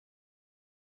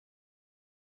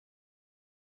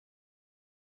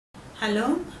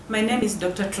Hello, my name is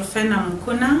Dr. Trofena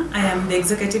Mukuna. I am the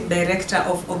Executive Director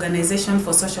of Organization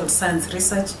for Social Science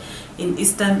Research in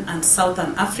Eastern and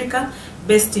Southern Africa,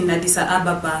 based in Addis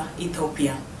Ababa,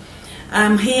 Ethiopia.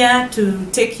 I'm here to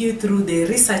take you through the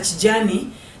research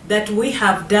journey that we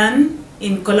have done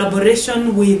in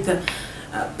collaboration with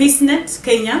PeaceNet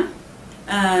Kenya,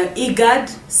 IGAD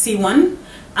C1,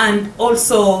 and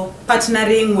also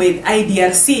partnering with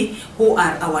IDRC, who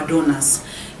are our donors.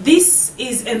 This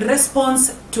is in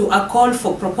response to a call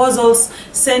for proposals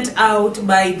sent out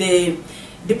by the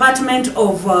Department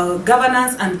of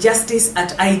Governance and Justice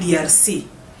at IDRC.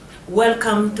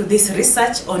 Welcome to this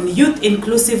research on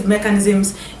youth-inclusive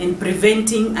mechanisms in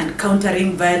preventing and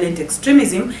countering violent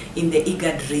extremism in the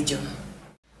IGAD region.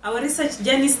 Our research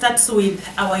journey starts with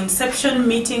our inception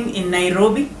meeting in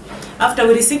Nairobi. After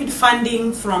we received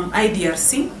funding from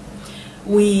IDRC,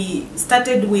 we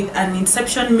started with an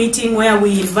inception meeting where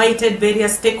we invited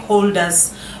various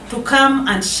stakeholders to come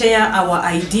and share our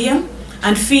idea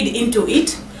and feed into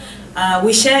it.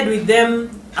 We shared with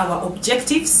them our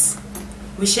objectives,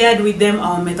 we shared with them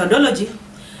our methodology,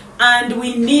 and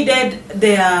we needed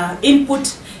their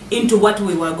input into what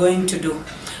we were going to do.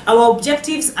 Our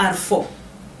objectives are four.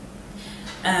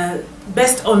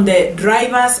 Based on the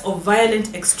drivers of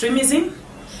violent extremism.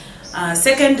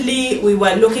 Secondly, we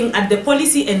were looking at the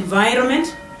policy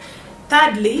environment.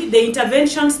 Thirdly, the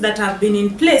interventions that have been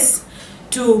in place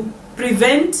to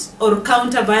prevent or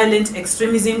counter violent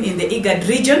extremism in the IGAD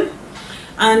region.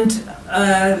 And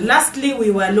lastly,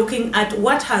 we were looking at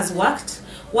what has worked,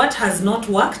 what has not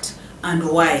worked, and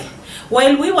why.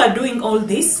 While we were doing all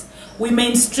this, we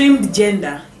mainstreamed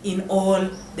gender in all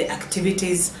the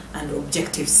activities and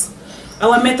objectives.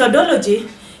 Our methodology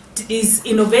is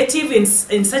innovative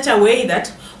in such a way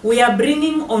that we are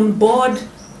bringing on board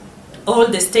all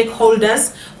the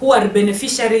stakeholders who are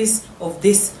beneficiaries of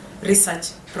this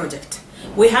research project.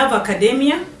 We have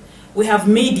academia, we have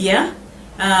media,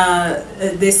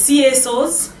 the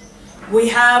CSOs, we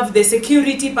have the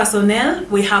security personnel,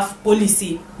 we have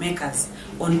policy makers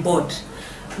on board.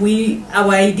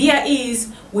 Our idea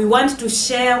is we want to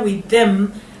share with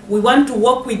them, we want to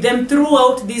work with them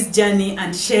throughout this journey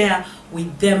and share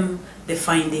with them the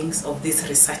findings of this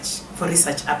research for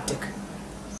research uptake.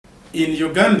 In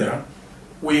Uganda,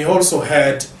 we also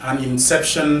had an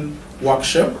inception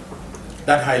workshop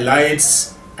that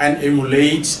highlights and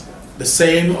emulates the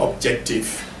same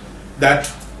objective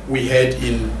that we had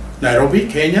in Nairobi,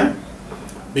 Kenya,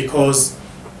 because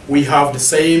we have the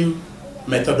same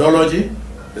methodology,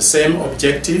 the same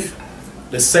objective,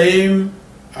 the same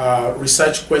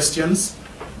research questions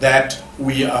that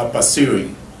we are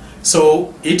pursuing.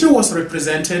 So it was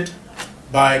represented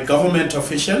by government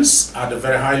officials at a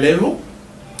very high level,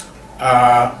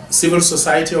 civil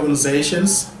society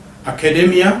organizations,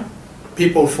 academia,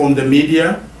 people from the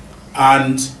media,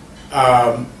 and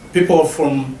people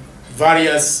from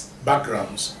various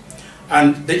backgrounds.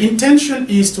 And the intention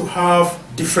is to have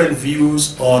different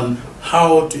views on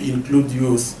how to include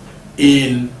youth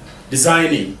in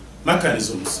designing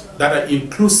mechanisms that are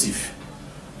inclusive,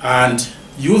 and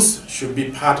youth should be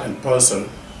part and parcel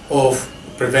of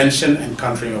prevention and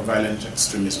countering of violent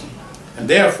extremism. And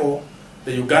therefore,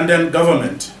 the Ugandan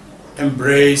government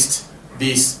embraced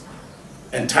this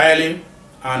entirely,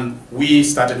 and we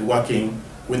started working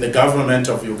with the government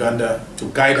of Uganda to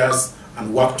guide us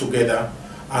and work together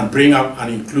and bring up an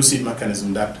inclusive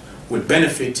mechanism that will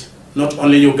benefit not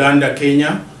only Uganda,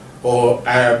 Kenya,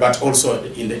 but also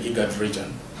in the IGAD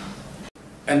region.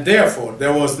 And therefore,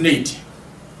 there was need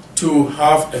to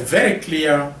have a very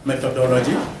clear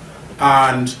methodology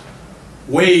and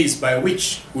ways by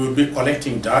which we will be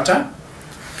collecting data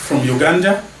from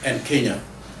Uganda and Kenya,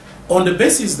 on the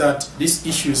basis that these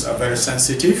issues are very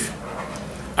sensitive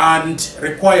and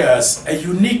requires a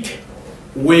unique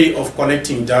way of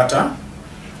collecting data,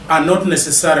 and not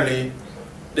necessarily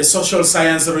the social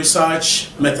science research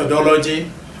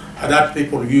methodology that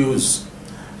people use,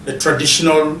 the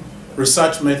traditional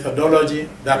research methodology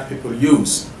that people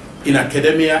use in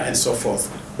academia and so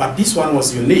forth. But this one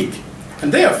was unique,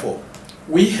 and therefore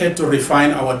we had to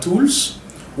refine our tools.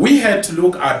 We had to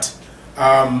look at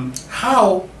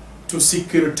how to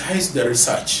securitize the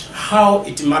research, how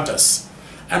it matters,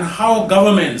 and how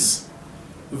governments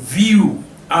view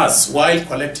us while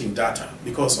collecting data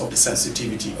because of the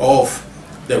sensitivity of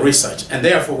the research. And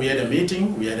therefore we had a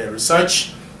meeting, we had a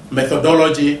research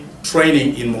methodology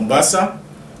training in Mombasa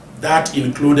that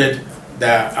included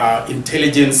the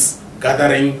intelligence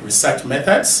gathering research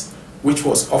methods, which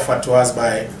was offered to us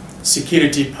by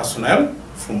security personnel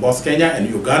from both Kenya and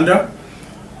Uganda,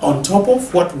 on top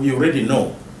of what we already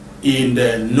know in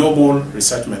the normal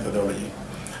research methodology.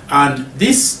 And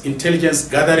this intelligence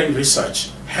gathering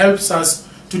research helps us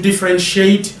to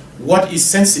differentiate what is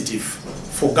sensitive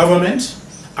for government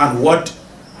and what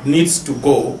needs to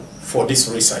go for this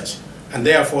research. And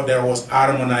therefore there was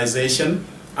harmonization,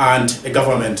 and the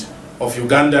government of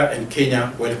Uganda and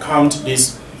Kenya welcomed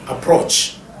this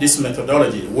approach, this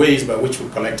methodology, ways by which we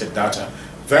collected data.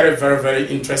 Very, very, very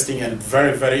interesting and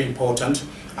very, very important.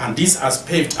 And this has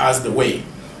paved us the way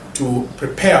to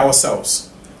prepare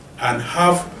ourselves and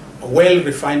have a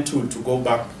well-refined tool to go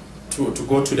back to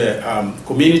go to the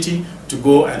community, to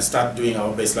go and start doing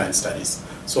our baseline studies.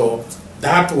 So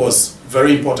that was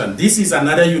very important. This is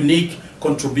another unique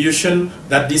contribution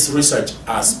that this research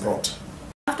has brought.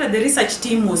 After the research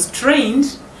team was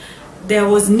trained, there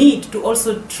was need to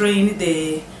also train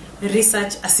the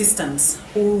research assistants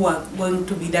who were going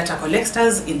to be data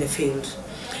collectors in the field.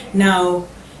 Now,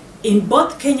 in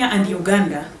both Kenya and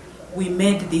Uganda, we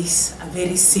made this a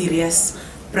very serious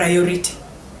priority.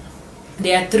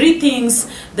 There are three things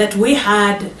that we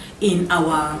had in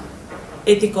our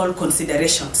ethical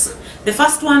considerations. The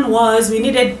first one was we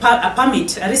needed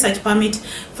a research permit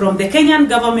from the Kenyan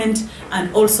government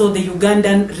and also the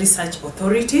Ugandan research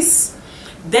authorities.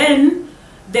 Then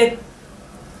the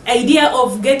idea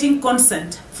of getting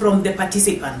consent from the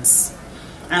participants,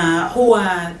 who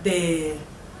are the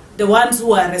ones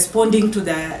who are responding to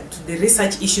the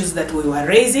research issues that we were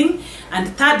raising.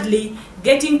 And thirdly,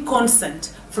 getting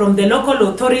consent from the local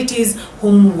authorities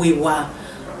whom we were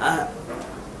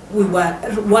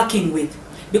working with,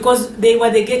 because they were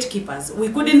the gatekeepers. We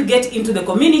couldn't get into the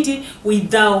community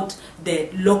without the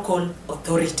local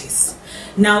authorities.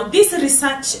 Now, this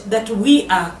research that we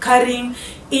are carrying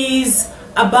is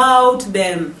about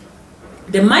the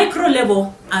micro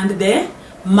level and the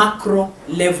macro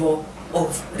level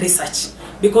of research,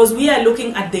 because we are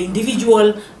looking at the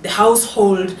individual, the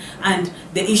household, and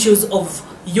the issues of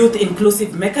youth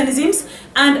inclusive mechanisms,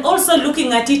 and also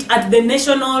looking at it at the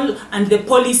national and the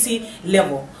policy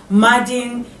level,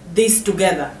 merging this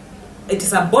together. It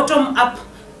is a bottom-up,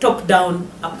 top-down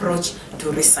approach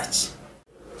to research.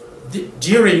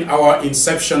 During our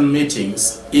inception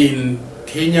meetings in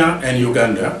Kenya and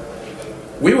Uganda,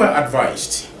 we were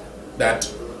advised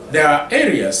that there are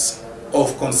areas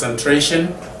of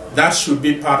concentration that should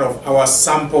be part of our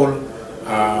sample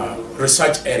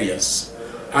research areas.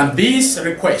 And these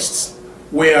requests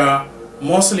were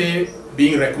mostly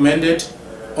being recommended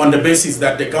on the basis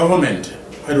that the government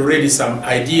had already some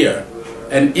idea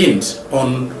and hint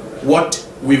on what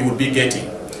we would be getting.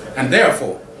 And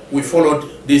therefore, we followed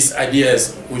these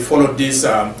ideas, we followed this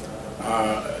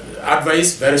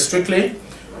advice very strictly.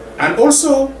 And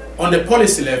also, on the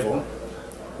policy level,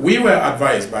 we were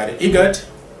advised by the IGAD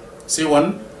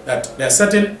C1 that there are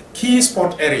certain key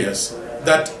spot areas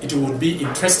that it would be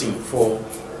interesting for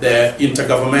the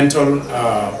intergovernmental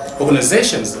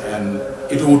organizations, and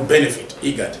it would benefit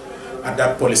IGAD at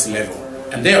that policy level.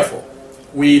 And therefore,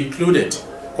 we included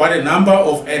quite a number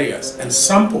of areas and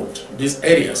sampled these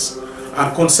areas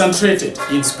and concentrated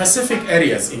in specific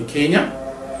areas in Kenya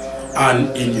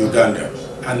and in Uganda.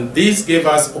 And this gave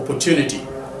us opportunity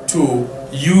to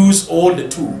use all the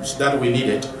tools that we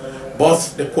needed,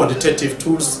 both the quantitative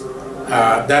tools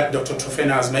that Dr.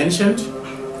 Trofena has mentioned,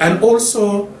 and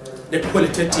also the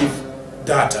qualitative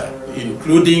data,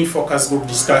 including focus group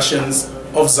discussions,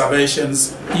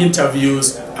 observations,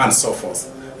 interviews, and so forth.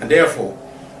 And therefore,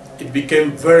 it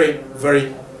became very,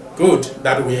 very good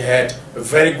that we had a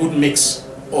very good mix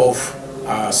of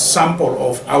sample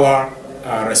of our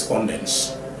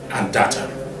respondents and data.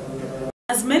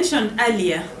 As mentioned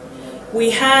earlier,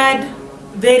 we had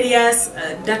various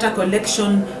data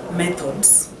collection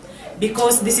methods.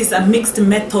 Because this is a mixed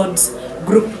methods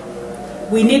group,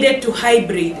 we needed to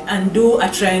hybrid and do a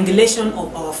triangulation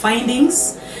of our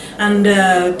findings. And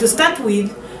to start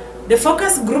with, the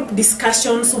focus group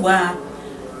discussions were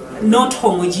not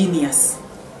homogeneous.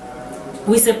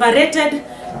 We separated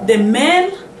the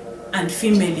male and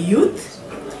female youth.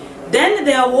 Then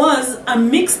there was a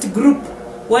mixed group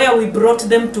where we brought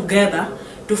them together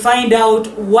to find out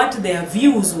what their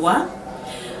views were.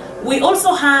 We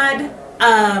also had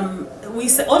we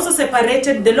also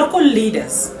separated the local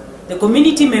leaders, the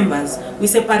community members. We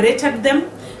separated them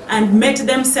and met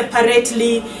them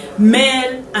separately,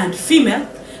 male and female.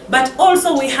 But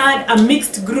also we had a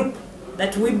mixed group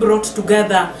that we brought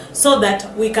together so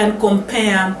that we can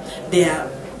compare their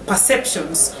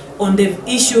perceptions on the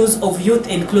issues of youth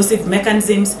inclusive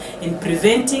mechanisms in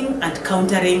preventing and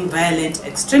countering violent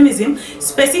extremism,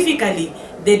 specifically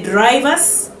the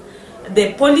drivers,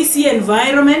 the policy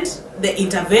environment, the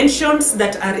interventions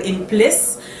that are in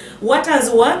place, what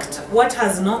has worked, what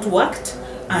has not worked,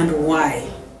 and why.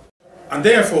 And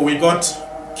therefore we got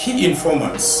key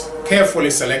informants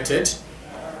carefully selected,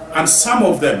 and some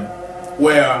of them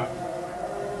were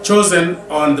chosen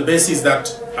on the basis that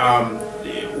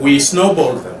we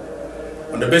snowballed them,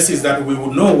 on the basis that we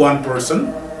would know one person,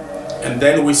 and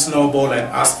then we snowball and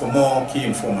ask for more key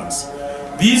informants.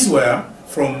 These were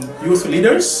from youth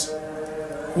leaders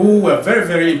who were very,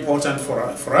 very important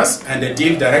for us, and they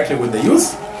deal directly with the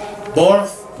youth,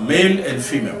 both male and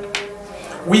female.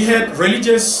 We had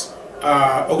religious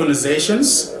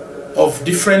organizations of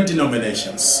different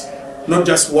denominations, not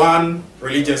just one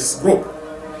religious group.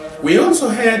 We also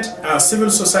had civil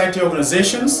society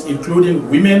organizations, including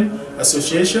women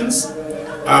associations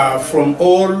from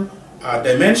all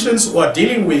dimensions who are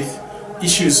dealing with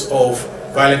issues of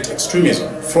violent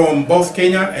extremism from both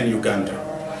Kenya and Uganda.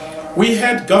 We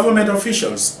had government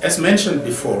officials, as mentioned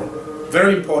before,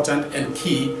 very important and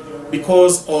key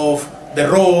because of the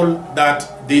role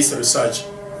that this research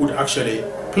would actually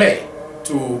play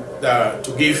to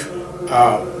give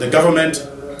the government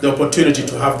the opportunity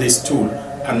to have this tool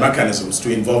and mechanisms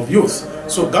to involve youth.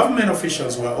 So government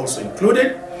officials were also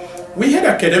included. We had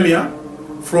academia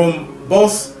from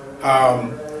both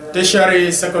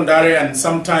tertiary, secondary, and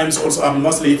sometimes also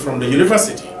mostly from the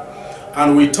university.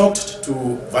 And we talked to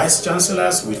vice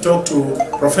chancellors, we talked to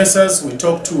professors, we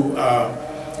talked to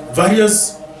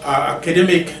various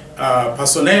academic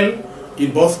personnel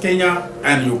in both Kenya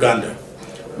and Uganda.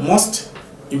 Most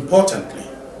importantly,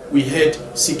 we had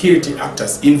security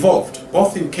actors involved,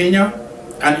 both in Kenya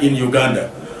and in Uganda.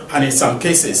 And in some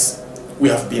cases, we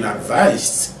have been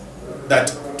advised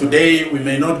that today we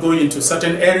may not go into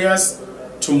certain areas,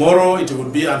 tomorrow it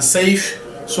would be unsafe.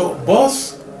 So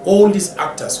all these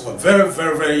actors were very,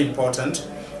 very, very important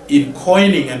in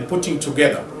coining and putting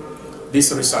together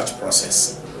this research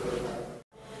process.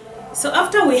 So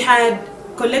after we had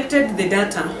collected the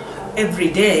data every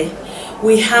day,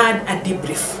 we had a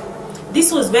debrief.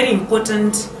 This was very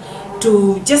important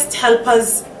to just help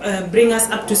us bring us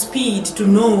up to speed to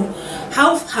know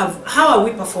how are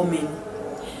we performing.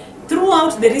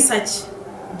 Throughout the research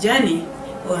journey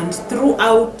and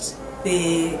throughout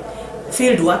the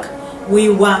field work, we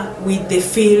were with the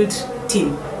field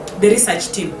team, the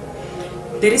research team.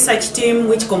 The research team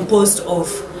which composed of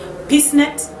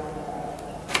PeaceNet,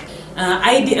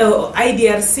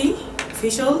 IDRC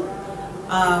official,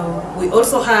 we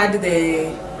also had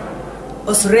the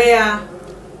OSSREA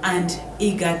and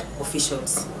IGAD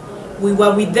officials. We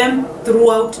were with them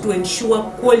throughout to ensure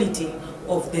quality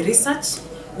of the research.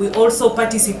 We also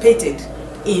participated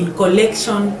in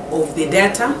collection of the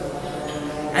data.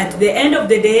 At the end of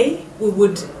the day, we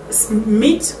would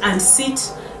meet and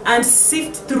sit and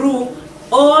sift through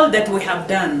all that we have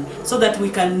done so that we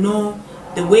can know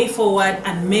the way forward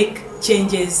and make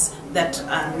changes that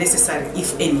are necessary,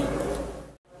 if any.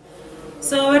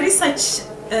 So our research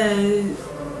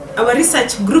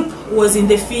group was in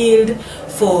the field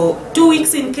for 2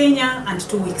 weeks in Kenya and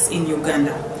 2 weeks in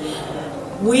Uganda.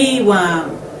 We were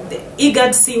the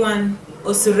IGAD C1,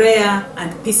 OSSREA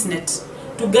and PeaceNet,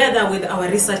 together with our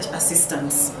research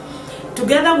assistants.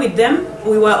 Together with them,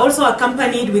 we were also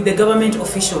accompanied with the government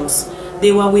officials.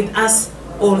 They were with us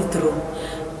all through.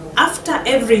 After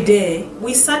every day,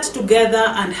 we sat together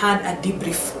and had a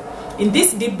debrief. In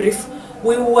this debrief,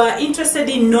 we were interested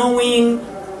in knowing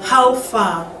how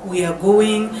far we are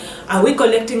going, are we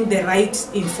collecting the right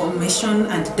information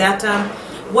and data,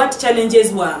 what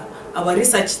challenges were our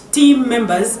research team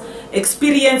members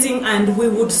experiencing, and we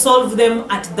would solve them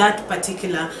at that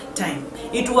particular time.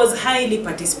 It was highly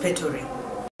participatory.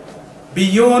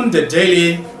 Beyond the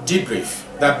daily debrief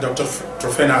that Dr.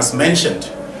 Trofena has mentioned,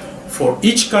 for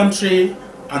each country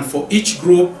and for each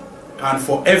group and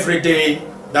for every day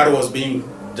that was being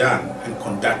done and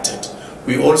conducted,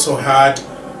 we also had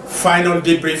final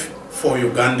debrief for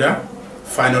Uganda,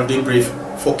 final debrief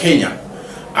for Kenya.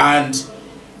 And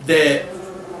the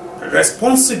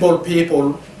responsible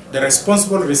people, the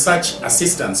responsible research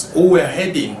assistants who were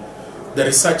heading the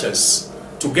researchers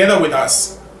together with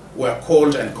us were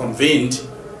called and convened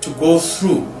to go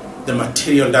through the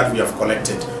material that we have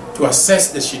collected, to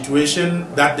assess the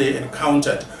situation that they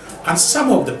encountered and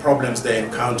some of the problems they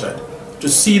encountered, to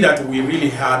see that we really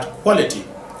had quality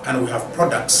and we have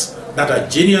products that are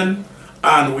genuine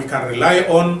and we can rely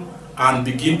on and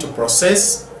begin to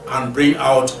process and bring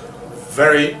out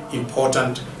very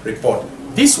important report.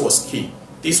 This was key.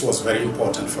 This was very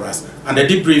important for us. And the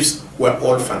debriefs were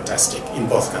all fantastic in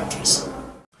both countries.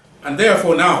 And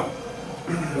therefore now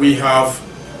we have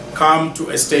come to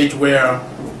a stage where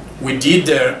we did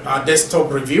our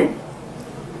desktop review.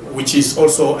 which is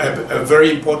also a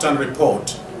very important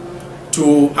report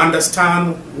to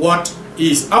understand what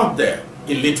is out there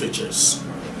in literatures.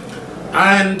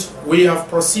 And we have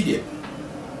proceeded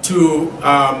to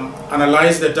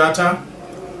analyze the data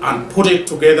and put it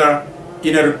together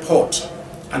in a report.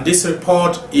 And this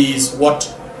report is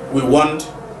what we want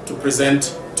to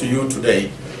present to you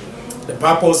today. The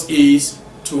purpose is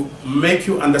to make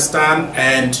you understand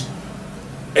and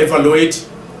evaluate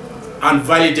and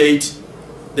validate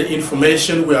the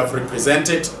information we have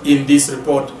represented in this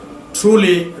report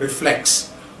truly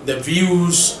reflects the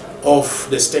views of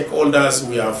the stakeholders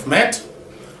we have met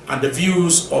and the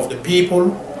views of the people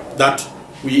that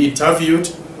we interviewed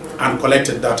and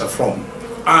collected data from.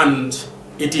 And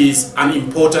it is an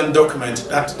important document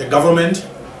that the government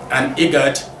and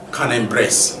IGAD can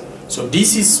embrace. So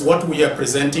this is what we are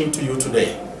presenting to you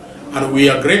today. And we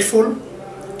are grateful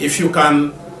if you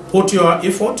can put your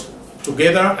effort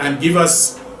together and give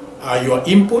us your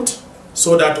input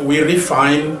so that we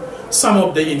refine some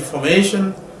of the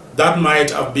information that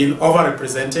might have been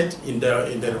overrepresented in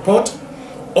the report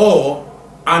or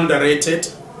underrated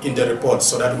in the report,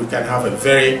 so that we can have a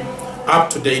very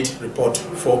up-to-date report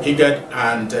for IGAD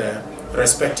and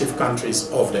respective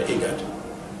countries of the IGAD.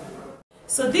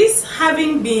 So this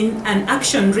having been an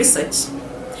action research,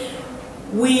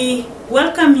 we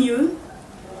welcome you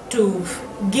to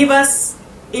give us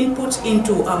input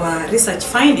into our research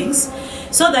findings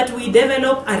so that we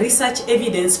develop a research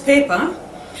evidence paper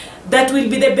that will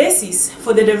be the basis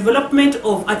for the development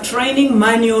of a training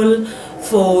manual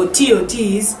for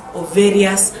TOTs of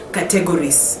various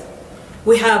categories.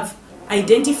 We have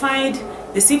identified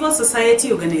the civil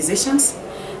society organizations,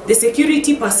 the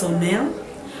security personnel,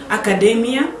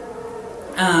 academia,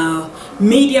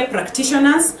 media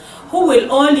practitioners, who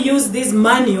will all use this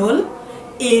manual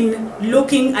in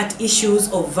looking at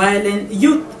issues of violent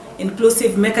youth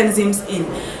inclusive mechanisms in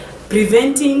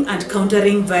preventing and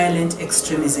countering violent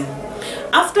extremism.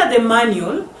 After the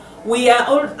manual, we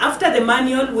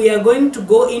are going to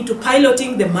go into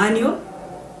piloting the manual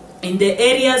in the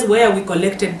areas where we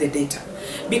collected the data,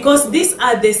 because these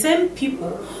are the same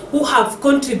people who have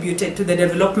contributed to the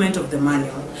development of the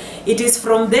manual. It is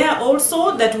from there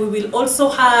also that we will also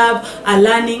have a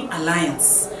learning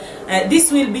alliance.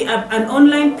 This will be an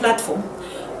online platform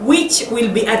which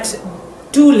will be at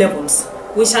two levels.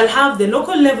 We shall have the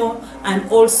local level and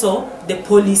also the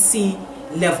policy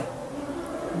level.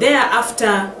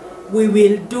 Thereafter, we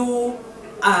will do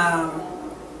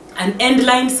an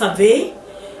endline survey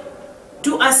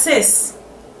to assess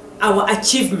our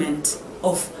achievement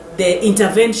of the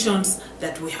interventions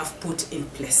that we have put in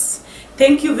place.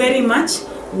 Thank you very much.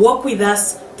 Walk with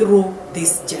us through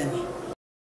this journey.